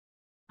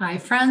Hi,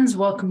 friends.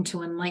 Welcome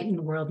to Enlightened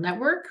World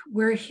Network.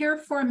 We're here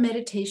for a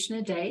meditation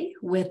a day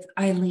with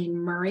Eileen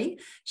Murray.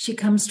 She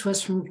comes to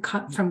us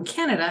from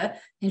Canada,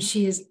 and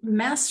she is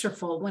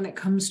masterful when it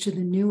comes to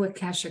the new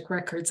Akashic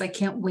Records. I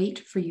can't wait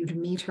for you to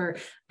meet her.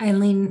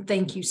 Eileen,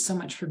 thank you so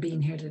much for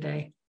being here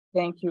today.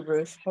 Thank you,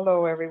 Ruth.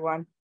 Hello,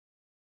 everyone.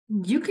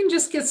 You can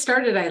just get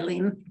started,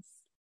 Eileen.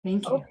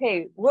 Thank you.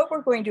 Okay, what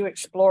we're going to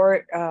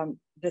explore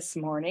this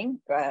morning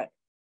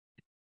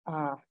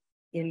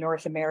in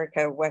North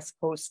America, West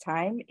Coast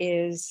time,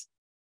 is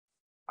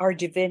our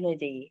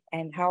divinity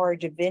and how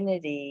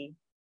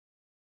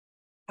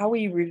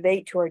we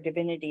relate to our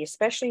divinity,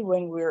 especially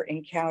when we're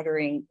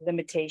encountering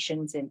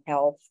limitations in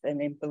health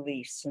and in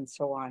beliefs and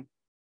so on.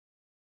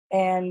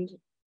 And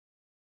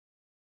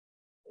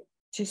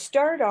to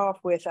start off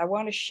with, I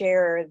want to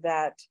share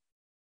that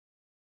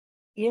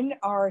in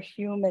our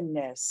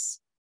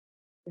humanness,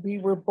 we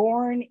were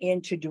born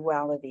into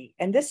duality.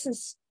 And this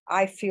is,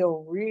 I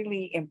feel,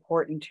 really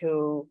important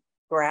to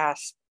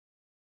grasp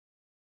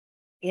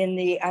in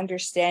the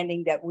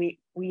understanding that we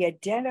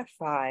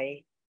identify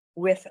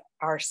with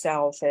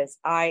ourselves as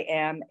I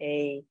am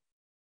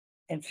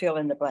and fill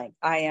in the blank.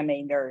 I am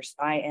a nurse,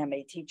 I am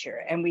a teacher.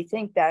 And we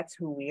think that's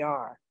who we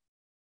are.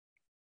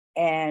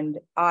 And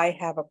I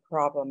have a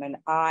problem and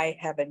I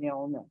have an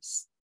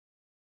illness.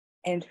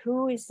 And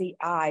who is the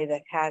I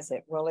that has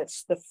it? Well,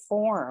 it's the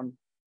form,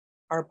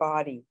 our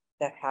body,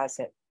 that has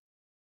it.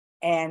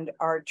 And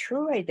our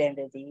true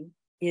identity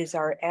is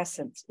our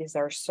essence, is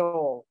our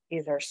soul,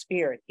 is our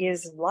spirit,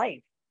 is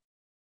life.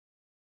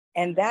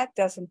 And that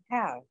doesn't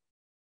have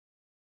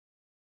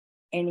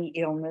any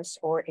illness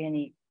or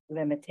any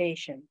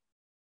limitation.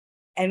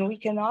 And we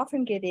can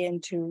often get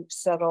into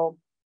subtle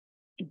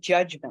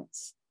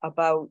judgments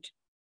about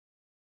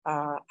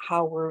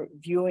how we're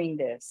viewing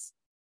this.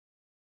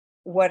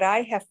 What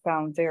I have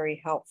found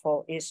very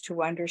helpful is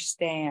to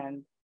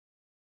understand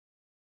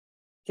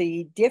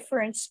the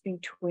difference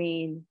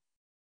between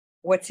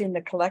what's in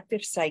the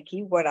collective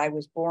psyche, what I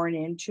was born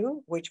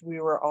into, which we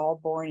were all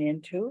born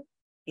into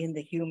in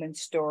the human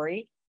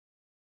story,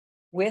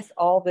 with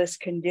all this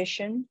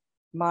conditioned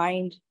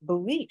mind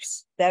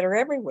beliefs that are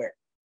everywhere.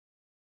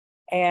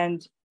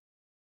 And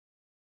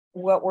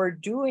what we're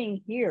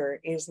doing here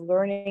is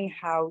learning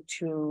how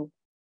to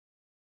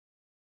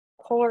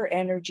pull our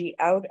energy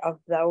out of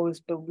those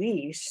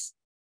beliefs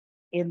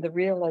in the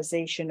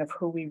realization of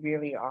who we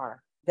really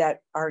are, that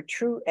our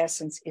true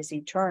essence is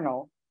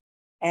eternal.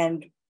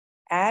 And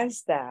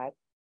as that,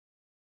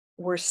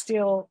 we're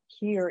still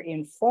here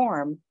in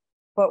form,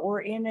 but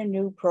we're in a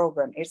new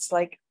program. It's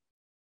like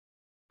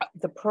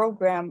the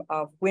program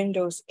of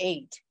Windows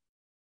 8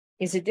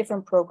 is a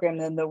different program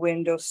than the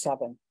Windows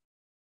 7.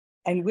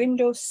 And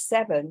Windows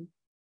 7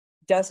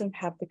 doesn't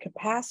have the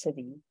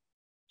capacity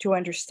to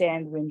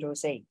understand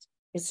Windows 8.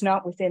 It's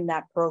not within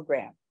that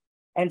program.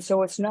 And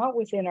so it's not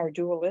within our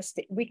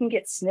dualistic. We can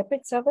get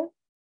snippets of it,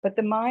 but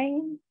the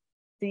mind,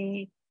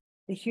 the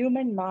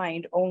human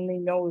mind only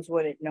knows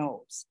what it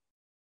knows.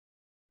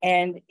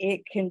 And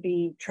it can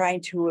be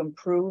trying to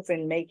improve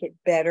and make it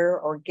better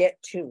or get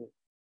to.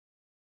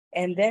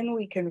 And then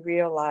we can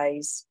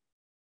realize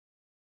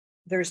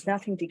there's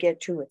nothing to get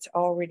to. It's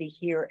already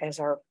here as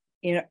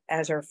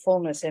our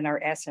fullness and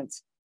our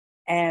essence.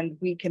 And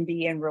we can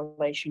be in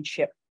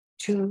relationship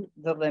to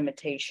the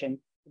limitation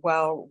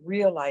while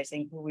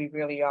realizing who we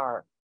really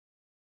are.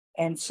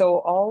 And so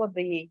all of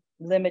the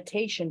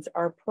limitations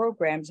are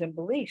programs and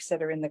beliefs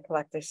that are in the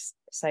collective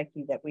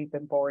psyche that we've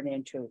been born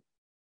into.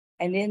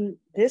 And in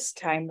this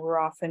time, we're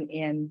often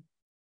in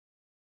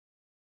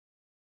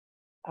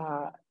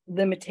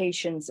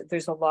limitations.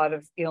 There's a lot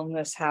of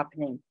illness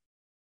happening.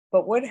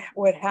 But what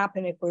would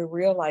happen if we're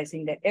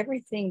realizing that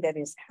everything that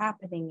is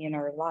happening in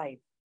our life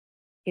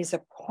is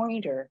a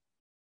pointer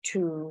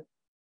to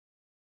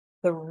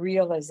the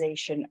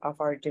realization of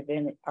our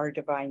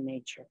divine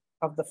nature,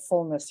 of the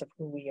fullness of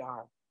who we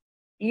are?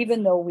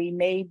 Even though we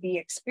may be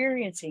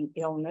experiencing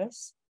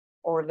illness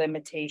or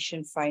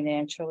limitation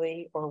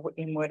financially or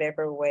in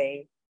whatever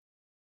way,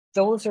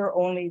 those are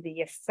only the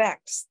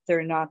effects.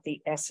 They're not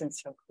the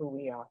essence of who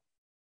we are.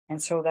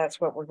 And so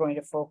that's what we're going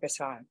to focus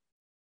on.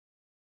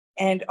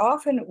 And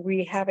often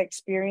we have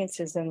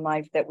experiences in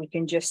life that we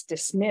can just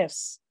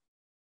dismiss.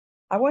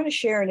 I want to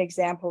share an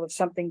example of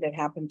something that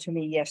happened to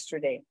me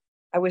yesterday.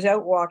 I was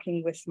out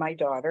walking with my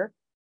daughter,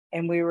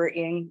 and we were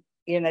in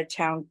a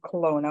town,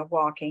 Kelowna,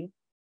 walking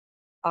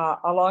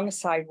along a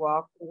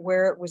sidewalk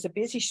where it was a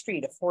busy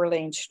street, a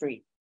 4-lane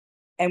street.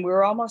 And we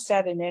were almost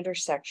at an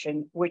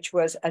intersection, which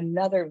was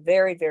another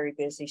very, very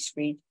busy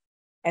street.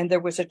 And there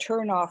was a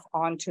turnoff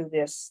onto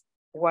this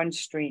one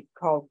street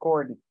called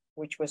Gordon,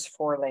 which was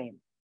 4-lane.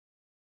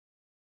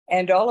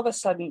 And all of a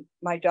sudden,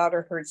 my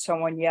daughter heard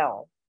someone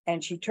yell,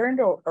 and she turned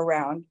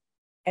around,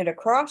 and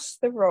across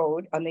the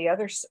road on the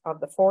other of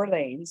the 4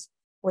 lanes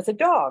was a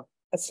dog,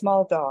 a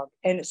small dog,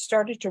 and it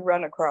started to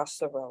run across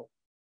the road.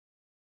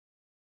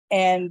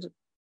 And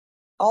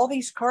all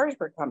these cars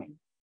were coming.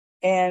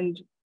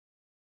 And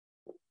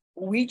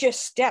we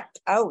just stepped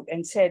out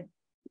and said,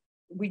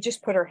 we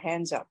just put our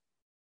hands up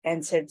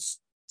and said,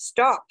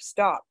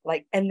 stop.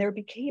 Like, and there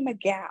became a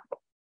gap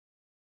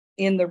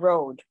in the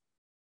road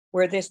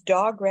where this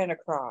dog ran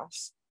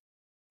across,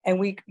 and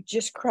we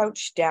just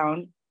crouched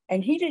down,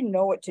 and he didn't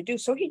know what to do.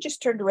 So he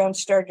just turned around,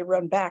 started to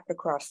run back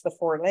across the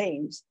 4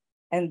 lanes,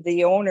 and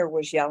the owner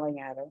was yelling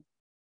at him.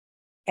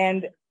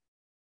 And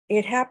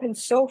it happened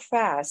so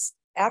fast.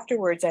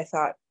 Afterwards, I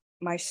thought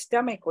my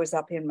stomach was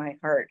up in my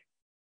heart.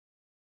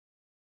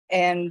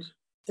 And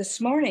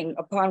this morning,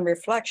 upon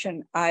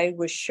reflection, I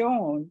was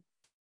shown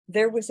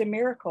there was a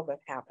miracle that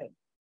happened,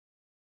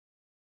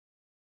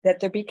 that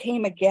there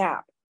became a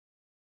gap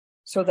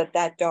so that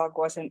that dog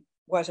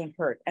wasn't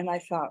hurt. And I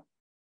thought,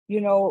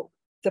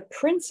 the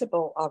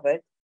principle of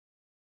it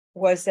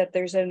was that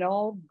there's an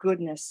all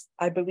goodness.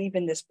 I believe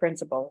in this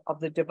principle of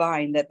the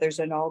divine, that there's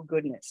an all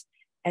goodness.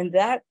 And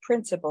that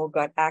principle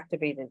got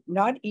activated,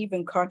 not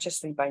even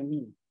consciously by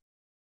me.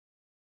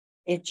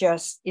 It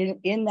just,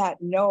 in that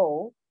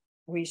no,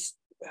 we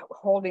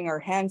holding our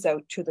hands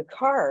out to the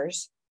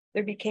cars,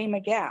 there became a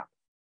gap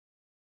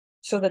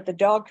so that the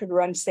dog could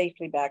run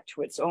safely back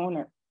to its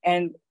owner.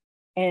 And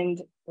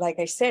like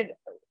I said,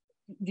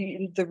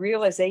 the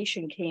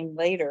realization came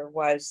later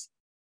was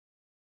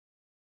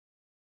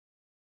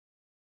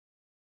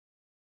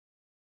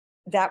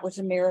that was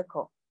a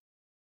miracle.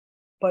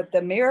 But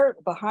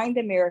behind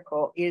the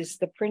miracle is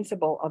the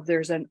principle of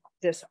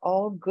this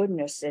all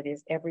goodness that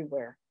is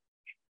everywhere.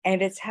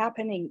 And it's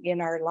happening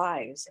in our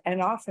lives.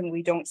 And often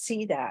we don't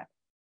see that.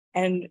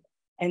 And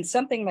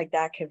something like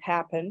that can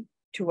happen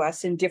to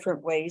us in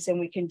different ways. And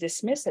we can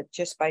dismiss it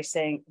just by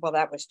saying, well,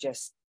 that was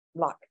just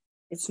luck.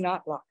 It's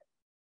not luck.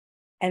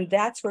 And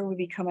that's where we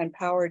become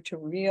empowered to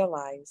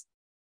realize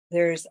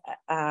there's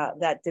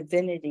that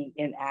divinity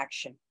in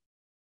action.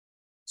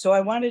 So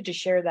I wanted to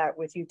share that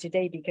with you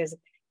today because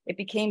it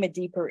became a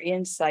deeper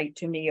insight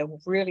to me of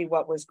really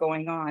what was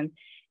going on.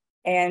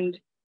 And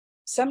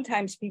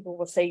sometimes people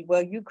will say,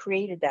 well, you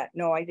created that.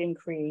 No, I didn't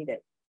create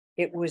it.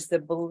 It was the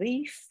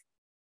belief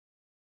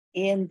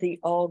in the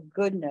all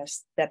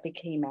goodness that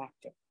became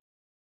active.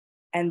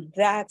 And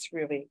that's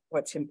really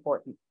what's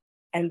important.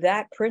 And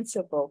that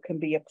principle can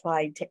be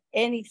applied to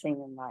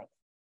anything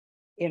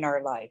in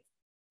our life.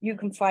 You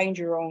can find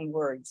your own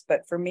words,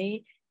 but for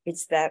me,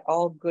 it's that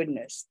all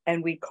goodness.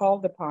 And we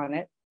called upon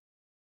it.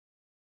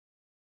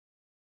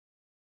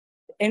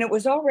 And it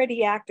was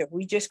already active.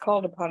 We just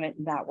called upon it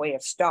in that way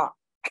of stop.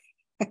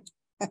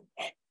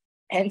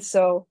 And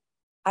so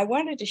I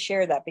wanted to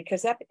share that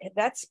because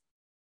that's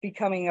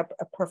becoming a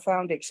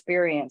profound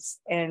experience.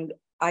 And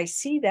I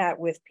see that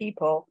with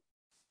people,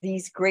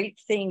 these great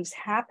things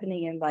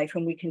happening in life,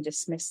 and we can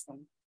dismiss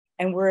them.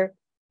 And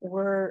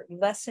we're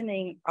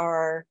lessening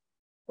our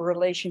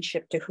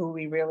relationship to who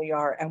we really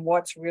are and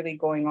what's really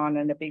going on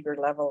a bigger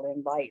level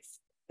in life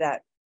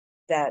that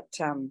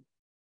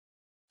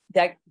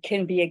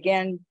can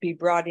be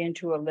brought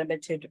into a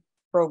limited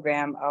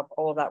program of,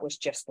 oh, that was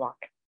just luck,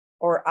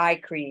 or I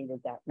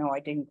created that. No,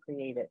 I didn't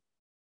create it.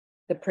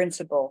 The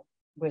principle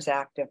was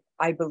active.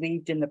 I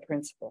believed in the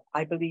principle.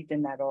 I believed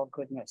in that all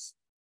goodness.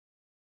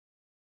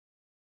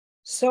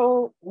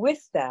 So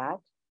with that,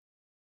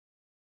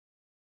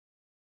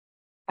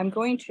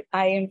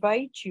 I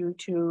invite you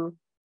to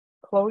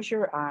close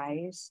your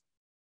eyes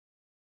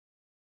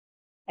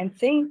and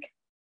think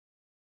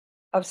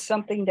of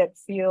something that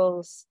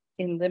feels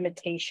in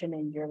limitation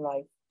in your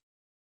life.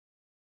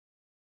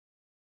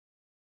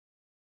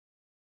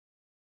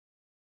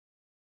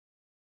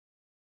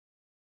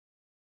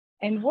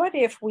 And what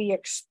if we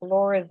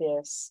explore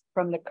this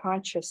from the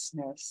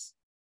consciousness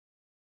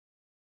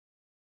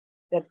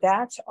that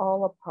that's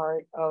all a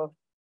part of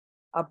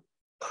a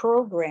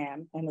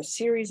program and a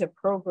series of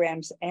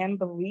programs and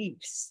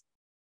beliefs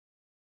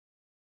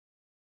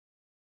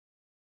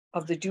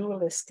of the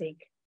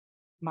dualistic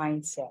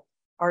mindset,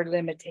 our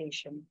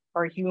limitation,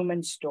 our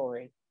human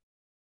story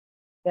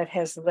that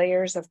has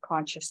layers of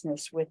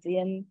consciousness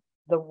within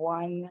the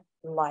one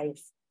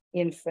life,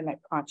 infinite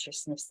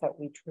consciousness that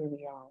we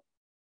truly are.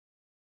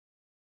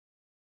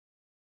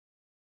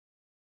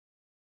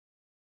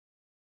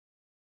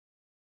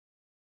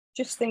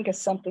 Just think of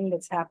something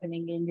that's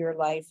happening in your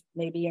life,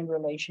 maybe in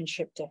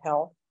relationship to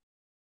health,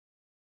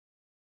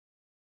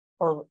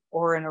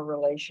 or in a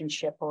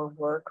relationship or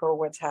work, or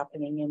what's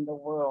happening in the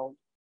world,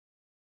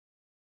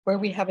 where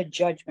we have a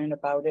judgment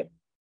about it.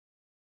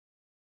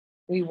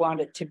 We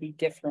want it to be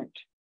different.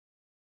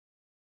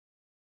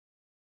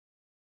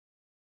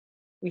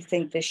 We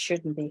think this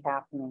shouldn't be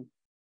happening,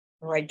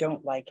 or I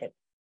don't like it.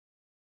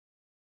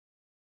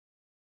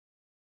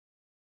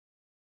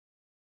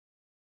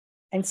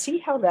 And see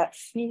how that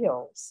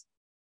feels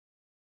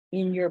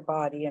in your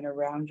body and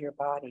around your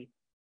body.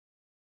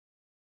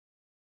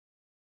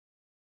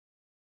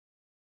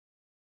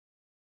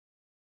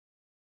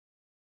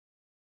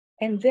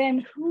 And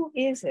then who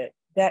is it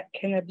that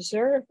can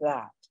observe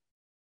that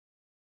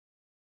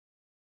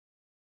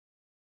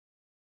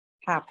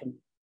happen?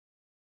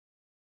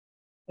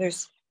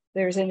 There's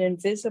an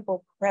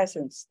invisible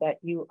presence that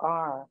you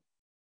are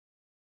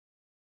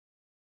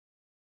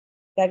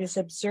that is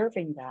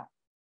observing that.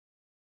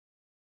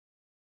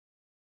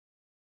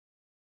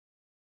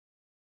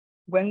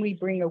 when we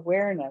bring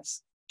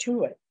awareness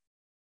to it.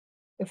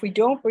 If we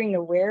don't bring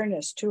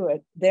awareness to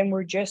it, then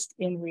we're just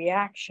in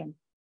reaction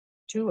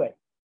to it.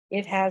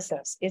 It has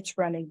us, it's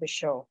running the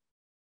show.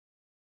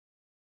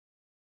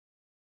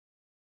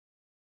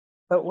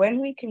 But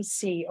when we can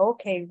see,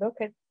 okay, look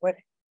at what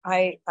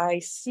I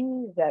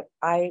see that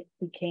I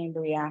became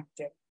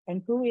reactive.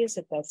 And who is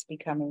it that's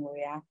becoming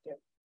reactive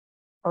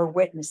or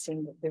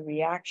witnessing the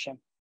reaction?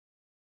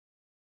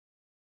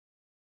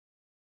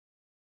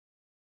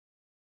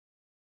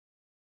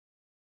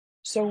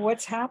 So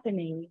what's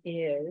happening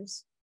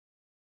is,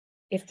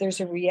 if there's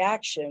a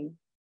reaction,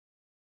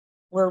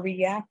 we're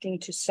reacting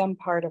to some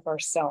part of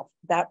ourself,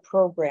 that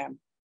program.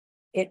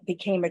 It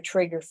became a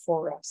trigger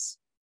for us.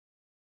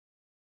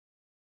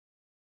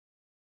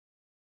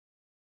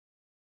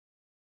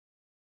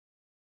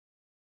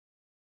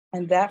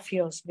 And that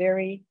feels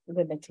very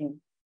limiting.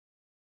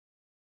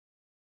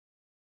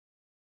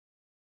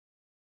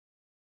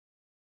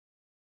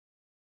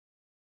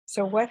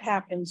 So what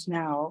happens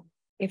now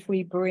if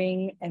we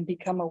bring and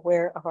become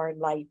aware of our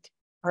light,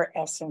 our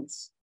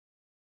essence,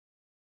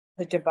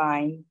 the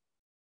divine,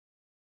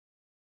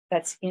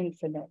 that's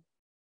infinite?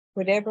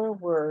 Whatever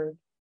word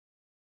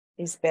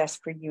is best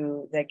for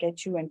you that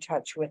gets you in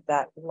touch with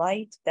that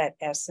light, that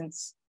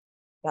essence,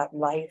 that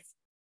life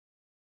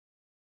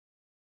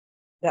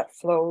that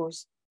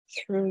flows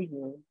through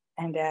you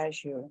and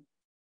as you,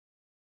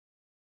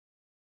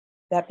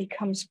 that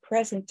becomes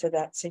present to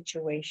that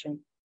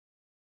situation.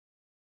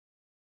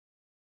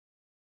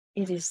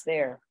 It is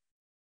there.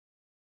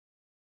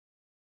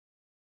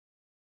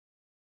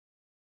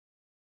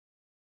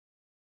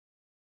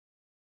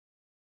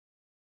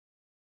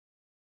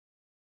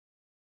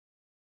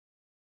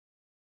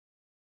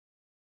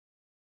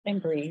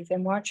 And breathe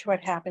and watch what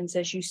happens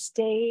as you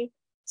stay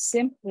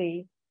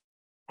simply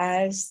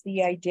as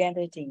the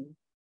identity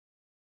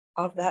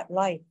of that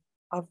life,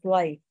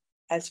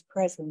 as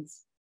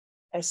presence,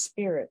 as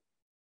spirit,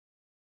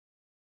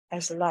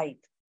 as light.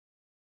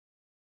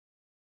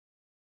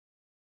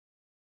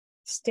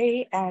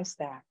 Stay as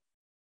that.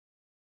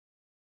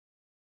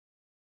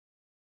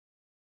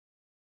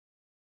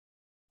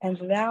 And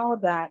allow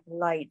that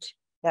light,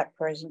 that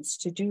presence,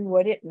 to do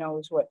what it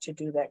knows what to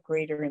do, that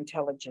greater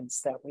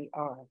intelligence that we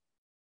are.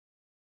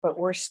 But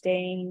we're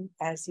staying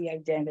as the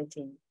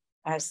identity,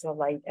 as the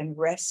light, and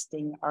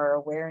resting our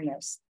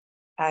awareness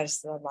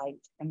as the light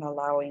and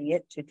allowing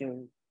it to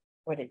do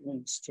what it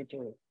needs to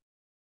do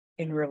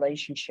in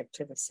relationship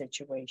to the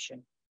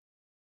situation.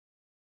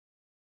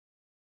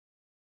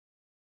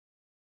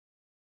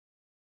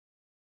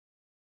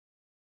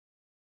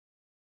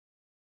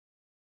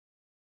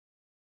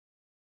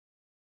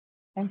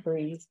 And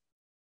breathe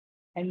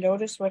and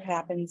notice what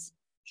happens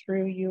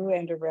through you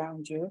and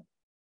around you.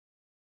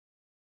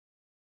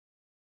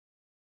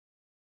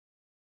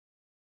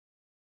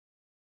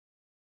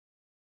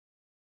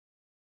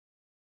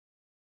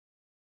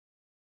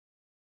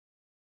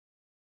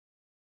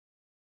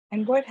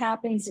 And what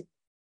happens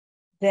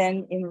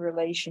then in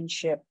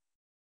relationship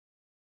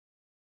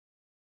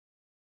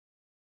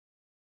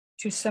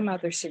to some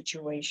other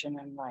situation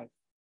in life?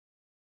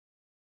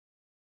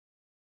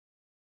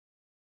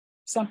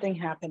 Something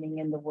happening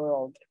in the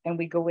world, and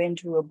we go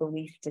into a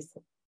belief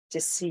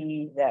to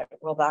see that,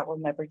 well, that will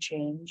never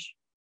change,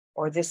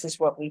 or this is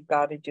what we've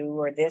got to do,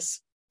 or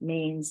this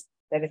means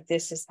that if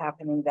this is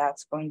happening,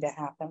 that's going to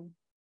happen.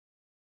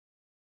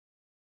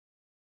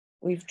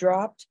 We've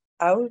dropped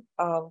out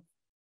of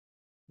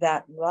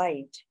that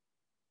light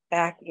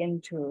back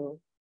into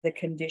the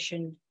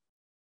conditioned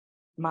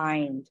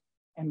mind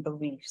and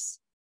beliefs.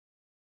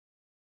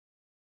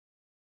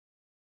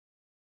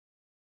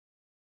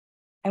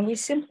 And we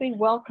simply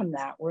welcome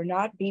that. We're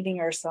not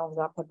beating ourselves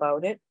up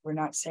about it. We're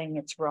not saying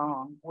it's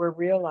wrong. We're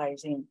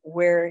realizing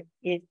where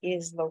it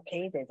is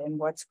located and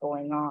what's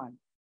going on.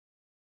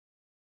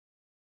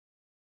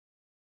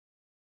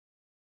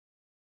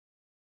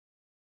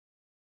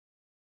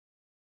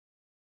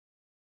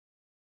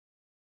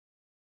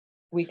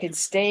 We can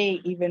stay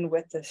even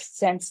with the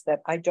sense that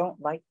I don't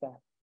like that.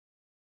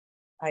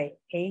 I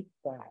hate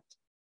that.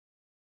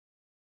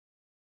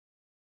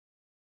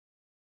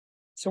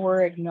 So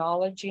we're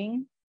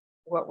acknowledging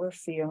what we're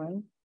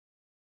feeling.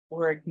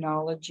 We're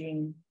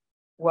acknowledging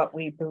what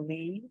we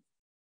believe.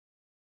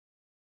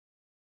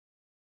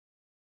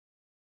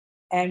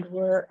 And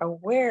we're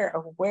aware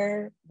of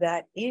where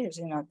that is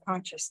in our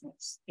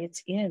consciousness.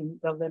 It's in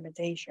the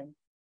limitation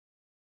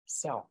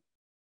self.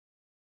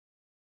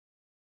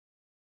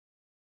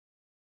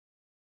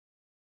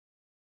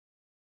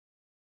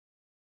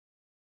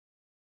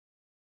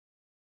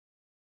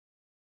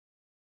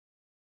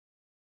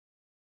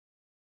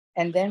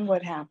 And then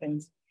what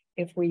happens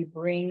if we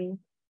bring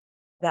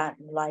that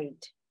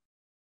light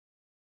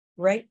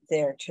right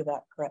there to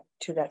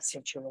that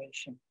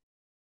situation?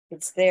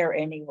 It's there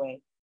anyway.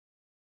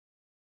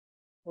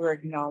 We're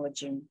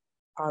acknowledging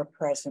our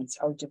presence,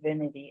 our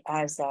divinity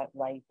as that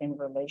light in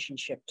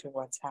relationship to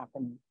what's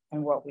happening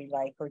and what we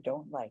like or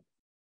don't like.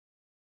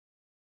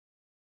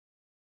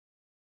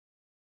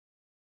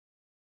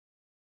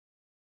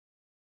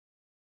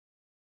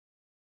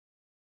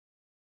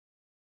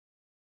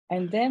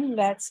 And then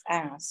let's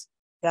ask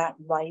that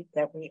light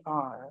that we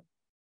are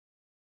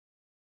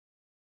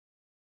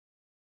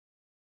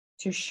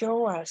to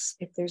show us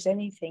if there's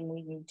anything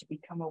we need to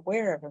become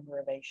aware of in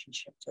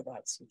relationship to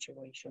that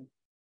situation.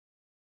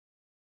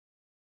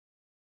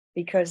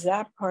 Because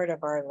that part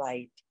of our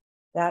light,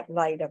 that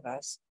light of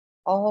us,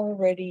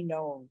 already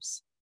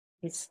knows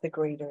it's the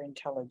greater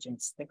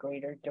intelligence, the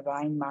greater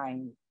divine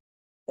mind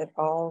that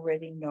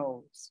already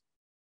knows.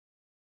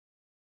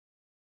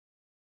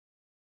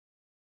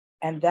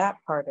 And that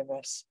part of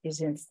us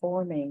is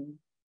informing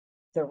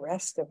the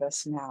rest of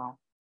us now.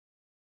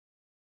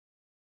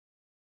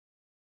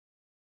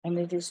 And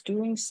it is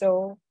doing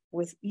so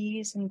with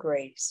ease and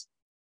grace.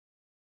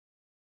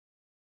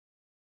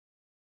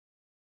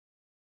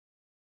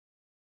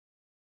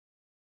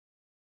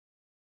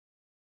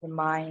 The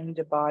mind,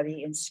 the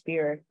body, and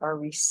spirit are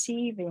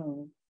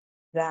receiving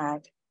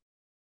that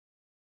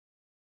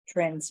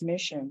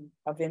transmission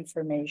of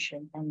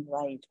information and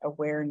light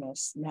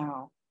awareness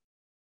now.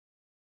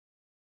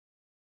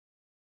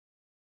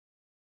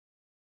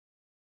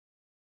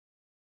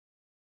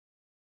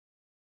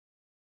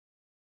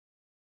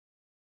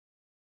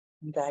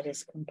 And that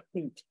is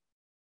complete.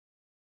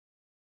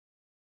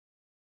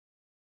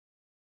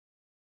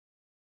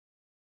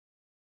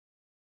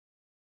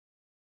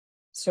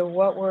 So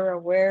what we're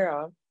aware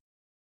of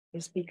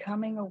is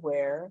becoming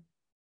aware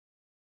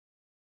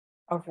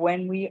of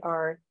when we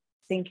are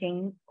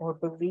thinking or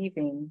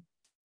believing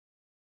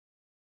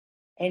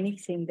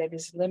anything that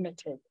is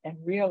limited and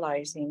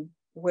realizing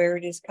where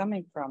it is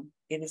coming from.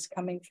 It is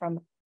coming from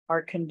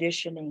our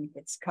conditioning.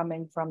 It's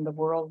coming from the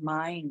world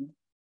mind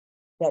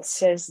that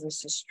says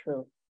this is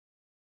true.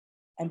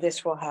 And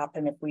this will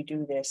happen if we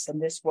do this,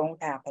 and this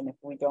won't happen if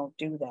we don't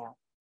do that.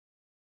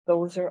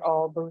 Those are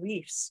all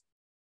beliefs.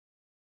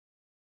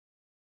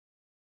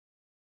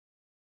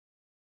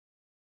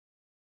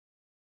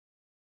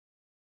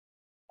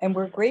 And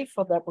we're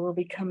grateful that we're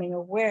becoming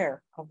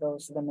aware of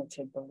those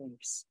limited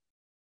beliefs.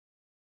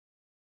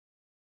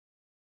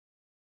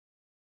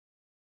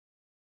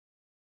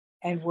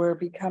 And we're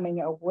becoming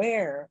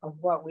aware of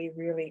what we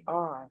really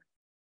are.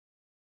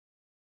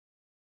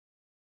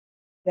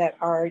 That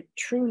our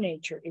true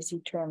nature is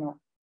eternal,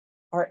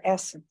 our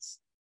essence.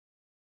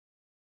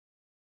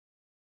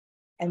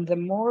 And the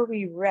more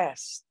we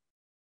rest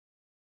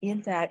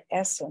in that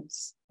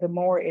essence, the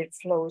more it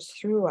flows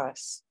through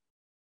us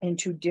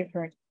into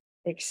different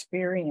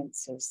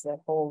experiences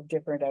that hold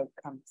different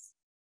outcomes.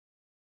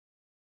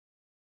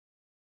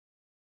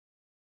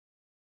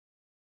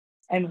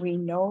 And we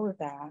know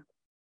that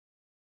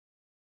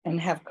and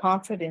have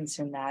confidence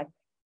in that,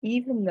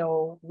 even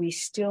though we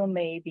still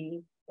may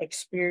be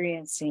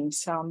experiencing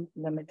some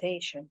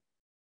limitation.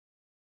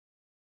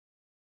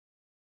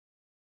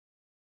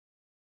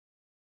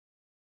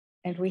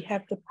 And we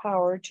have the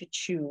power to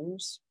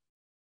choose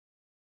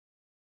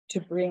to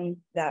bring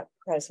that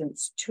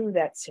presence to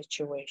that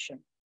situation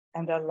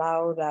and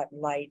allow that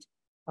light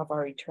of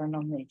our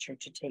eternal nature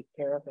to take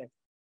care of it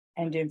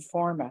and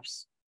inform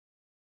us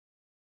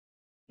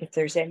if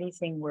there's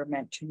anything we're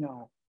meant to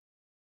know.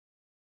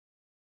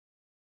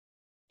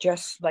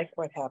 Just like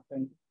what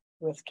happened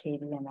with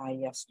Katie and I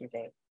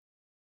yesterday.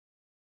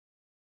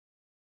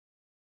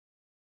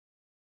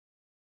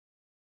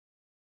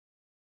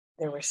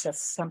 There was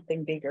just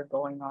something bigger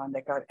going on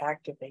that got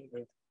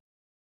activated.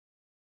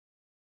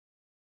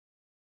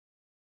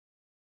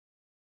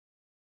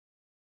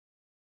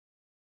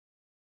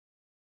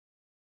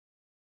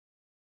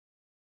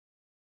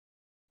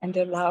 And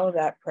allow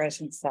that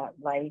presence, that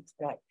light,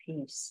 that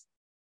peace,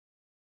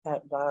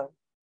 that love,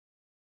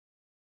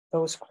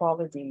 those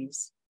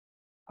qualities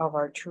of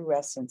our true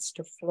essence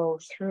to flow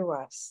through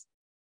us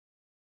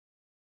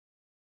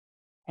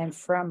and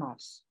from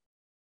us.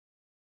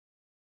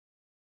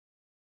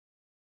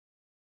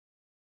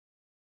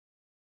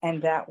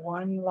 And that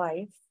one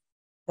life,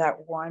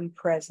 that one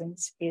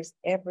presence is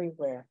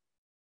everywhere.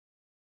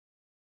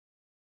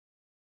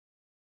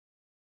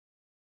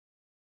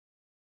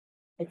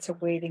 It's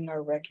awaiting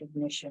our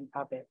recognition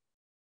of it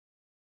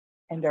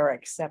and our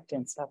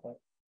acceptance of it.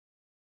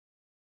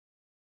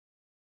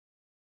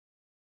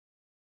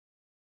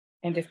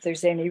 And if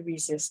there's any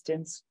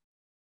resistance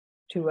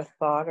to a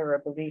thought or a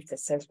belief that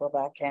says, well,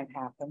 that can't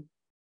happen,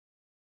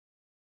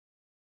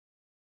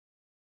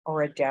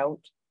 or a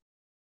doubt,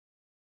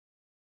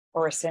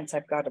 or a sense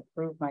I've got to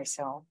prove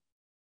myself,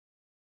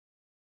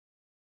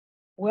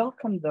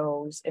 welcome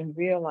those and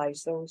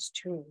realize those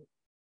too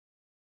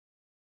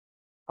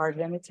are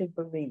limited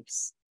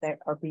beliefs that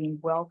are being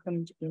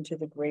welcomed into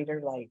the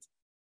greater light.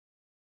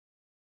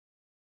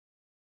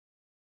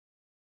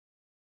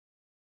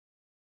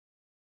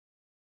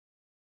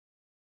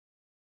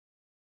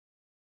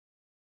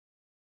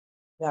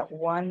 That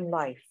one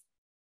life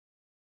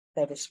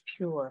that is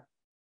pure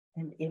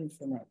and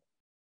infinite,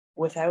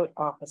 without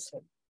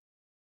opposite,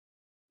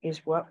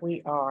 is what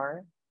we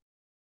are,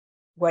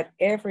 what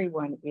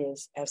everyone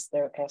is as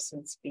their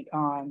essence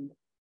beyond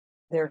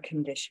their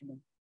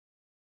conditioning.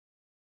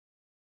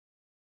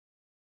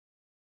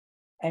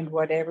 And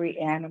what every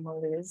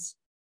animal is,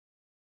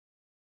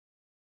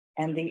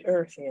 and the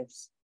earth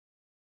is.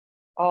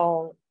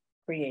 All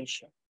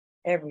creation,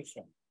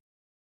 everything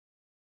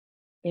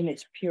in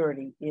its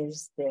purity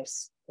is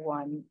this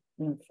one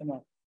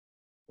infinite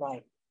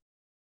light.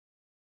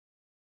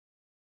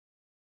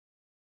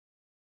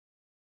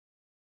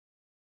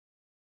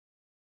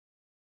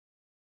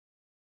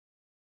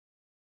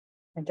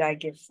 And I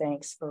give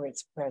thanks for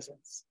its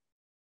presence,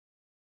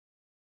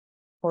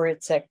 for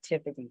its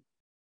activity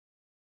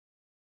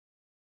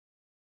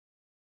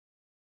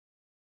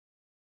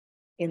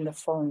in the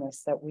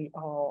fullness that we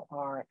all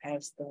are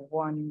as the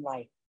one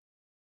light.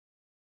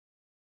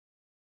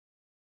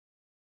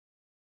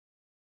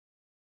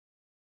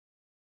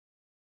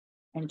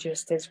 And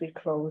just as we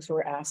close,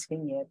 we're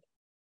asking it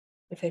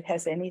if it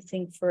has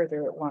anything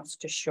further it wants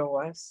to show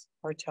us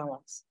or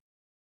tell us.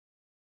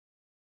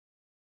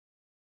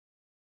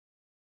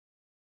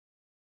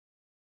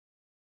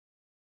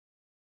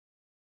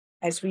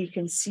 As we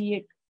can see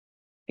it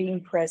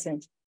being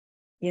present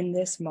in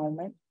this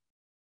moment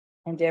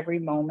and every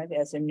moment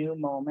as a new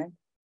moment.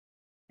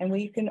 And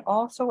we can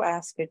also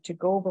ask it to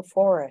go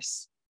before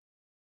us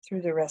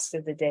through the rest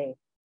of the day,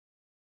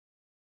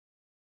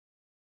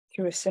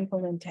 through a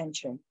simple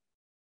intention.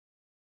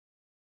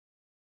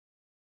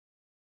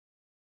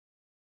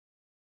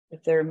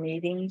 If there are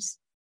meetings,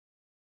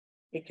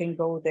 it can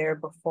go there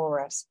before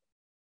us,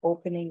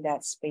 opening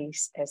that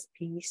space as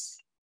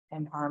peace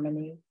and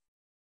harmony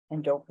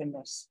and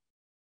openness.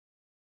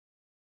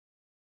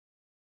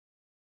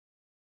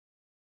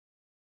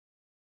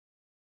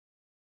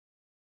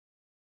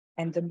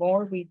 And the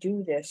more we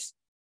do this,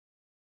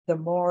 the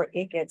more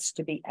it gets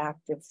to be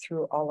active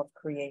through all of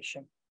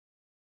creation.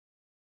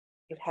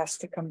 It has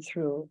to come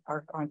through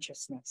our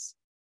consciousness.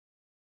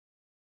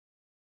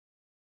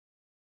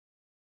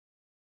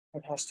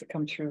 It has to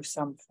come through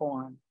some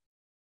form.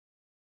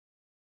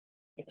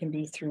 It can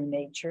be through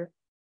nature.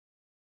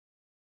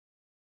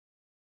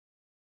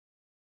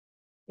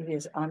 It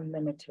is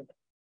unlimited.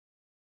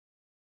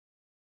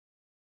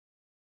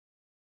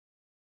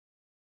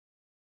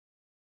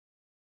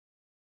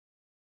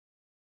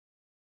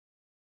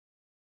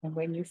 And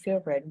when you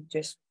feel ready,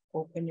 just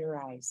open your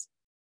eyes.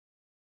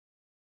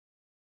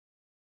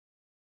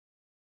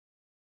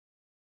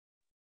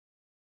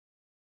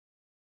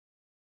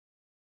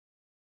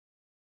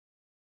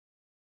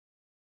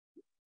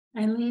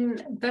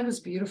 Eileen, that was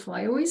beautiful.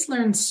 I always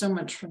learn so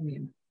much from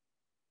you.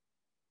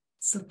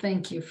 So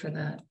thank you for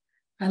that.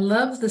 I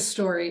love the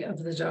story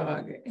of the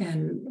dog.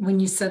 And when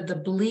you said the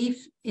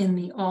belief in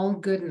the all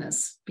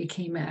goodness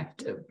became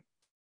active,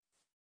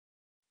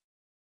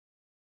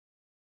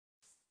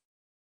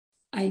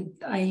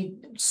 I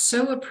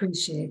so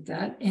appreciate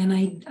that.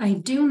 And I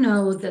do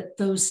know that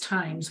those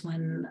times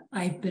when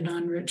I've been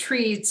on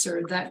retreats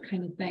or that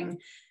kind of thing,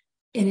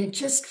 and it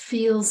just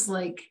feels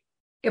like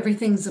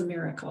everything's a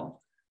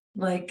miracle,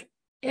 like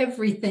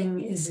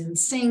everything is in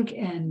sync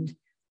and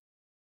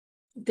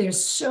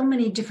there's so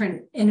many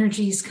different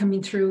energies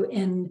coming through,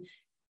 and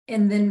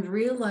then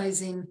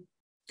realizing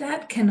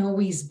that can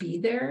always be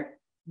there.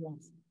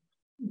 Yes.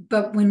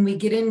 But when we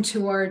get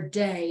into our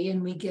day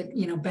and we get,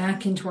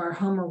 back into our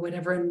home or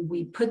whatever, and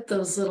we put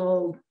those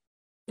little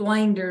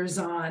blinders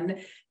on,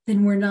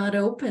 then we're not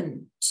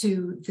open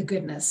to the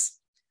goodness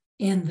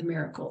and the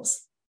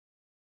miracles.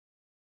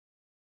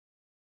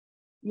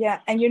 Yeah.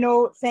 And,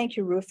 thank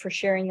you, Ruth, for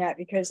sharing that,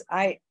 because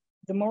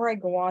the more I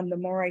go on, the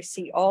more I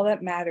see all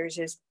that matters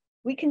is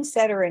we can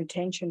set our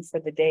intention for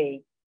the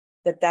day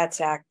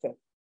that's active.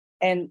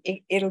 And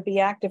it'll be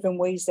active in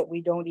ways that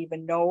we don't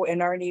even know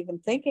and aren't even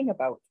thinking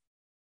about.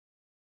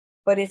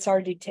 But it's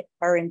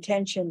our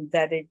intention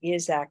that it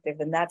is active.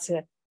 And that's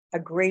a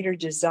greater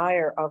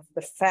desire of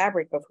the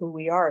fabric of who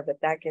we are,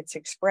 that gets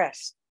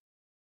expressed.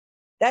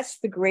 That's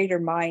the greater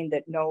mind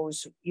that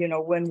knows,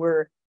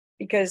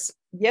 because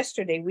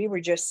yesterday we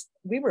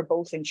were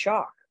both in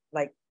shock,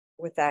 like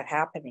with that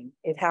happening.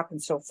 It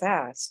happened so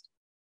fast.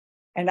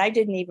 And I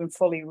didn't even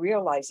fully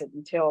realize it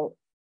until,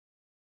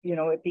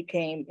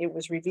 it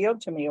was revealed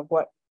to me of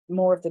what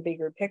more of the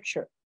bigger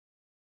picture.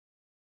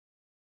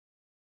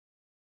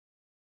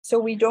 So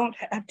we don't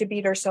have to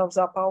beat ourselves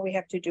up. All we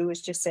have to do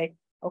is just say,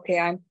 okay,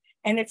 and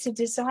it's a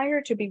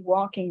desire to be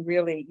walking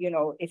really,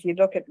 if you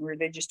look at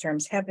religious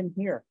terms, heaven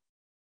here.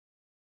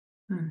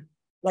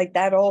 Like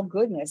that all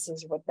goodness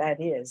is what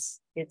that is.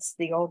 It's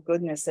the all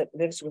goodness that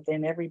lives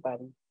within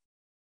everybody.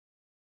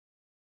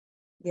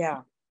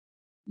 Yeah.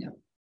 Yeah.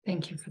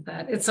 Thank you for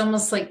that. It's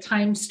almost like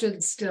time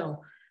stood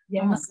still.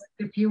 Yeah. Almost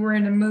like if you were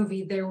in a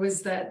movie, there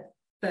was that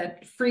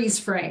freeze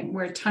frame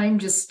where time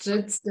just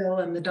stood still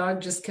and the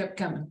dog just kept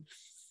coming.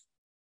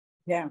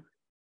 Yeah.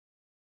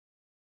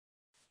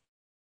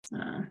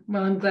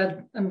 Well, I'm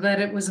glad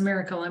it was a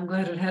miracle. I'm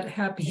glad it had a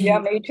happy Yeah,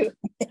 ending. me too.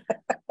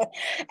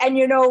 And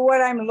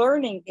what I'm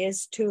learning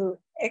is to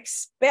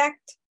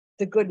expect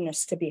the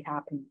goodness to be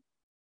happening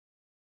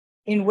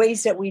in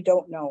ways that we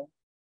don't know.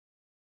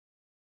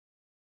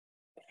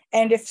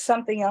 And if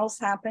something else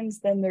happens,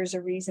 then there's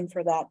a reason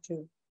for that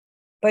too.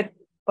 But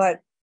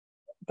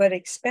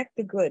expect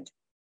the good.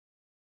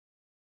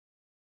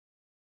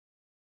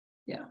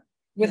 Yeah.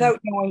 without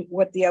knowing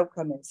what the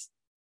outcome is.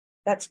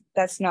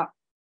 That's not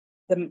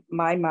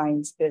my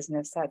mind's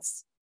business.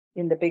 That's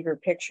in the bigger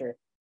picture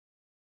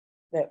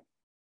that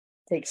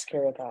takes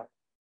care of that.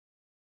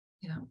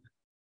 Yeah.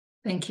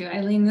 Thank you,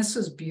 Eileen. This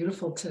was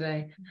beautiful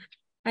today.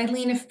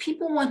 Eileen, if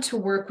people want to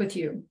work with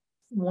you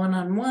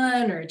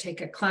one-on-one or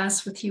take a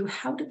class with you,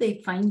 how do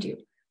they find you?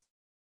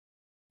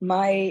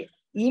 My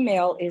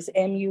email is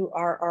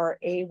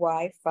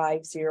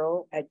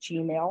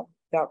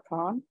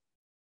murray50@gmail.com.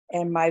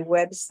 And my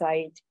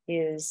website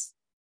is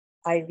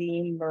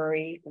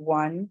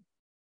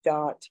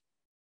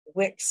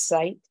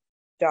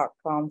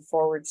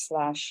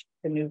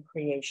eileenmurray1.wixsite.com/the new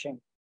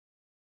creation.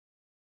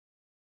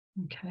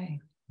 Okay.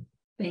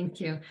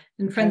 Thank you.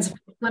 And friends, if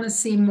you want to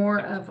see more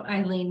of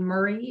Eileen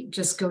Murray,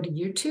 just go to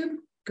YouTube,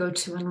 go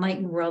to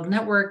Enlightened World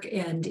Network,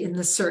 and in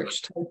the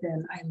search, type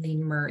in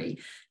Eileen Murray.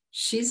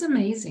 She's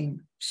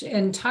amazing.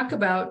 And talk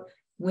about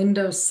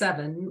Windows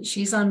 7.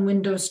 She's on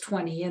Windows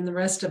 20, and the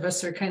rest of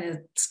us are kind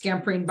of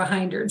scampering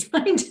behind her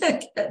trying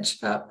to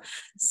catch up.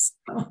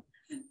 So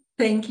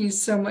thank you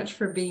so much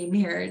for being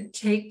here.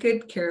 Take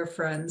good care,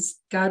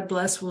 friends. God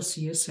bless. We'll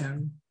see you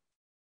soon.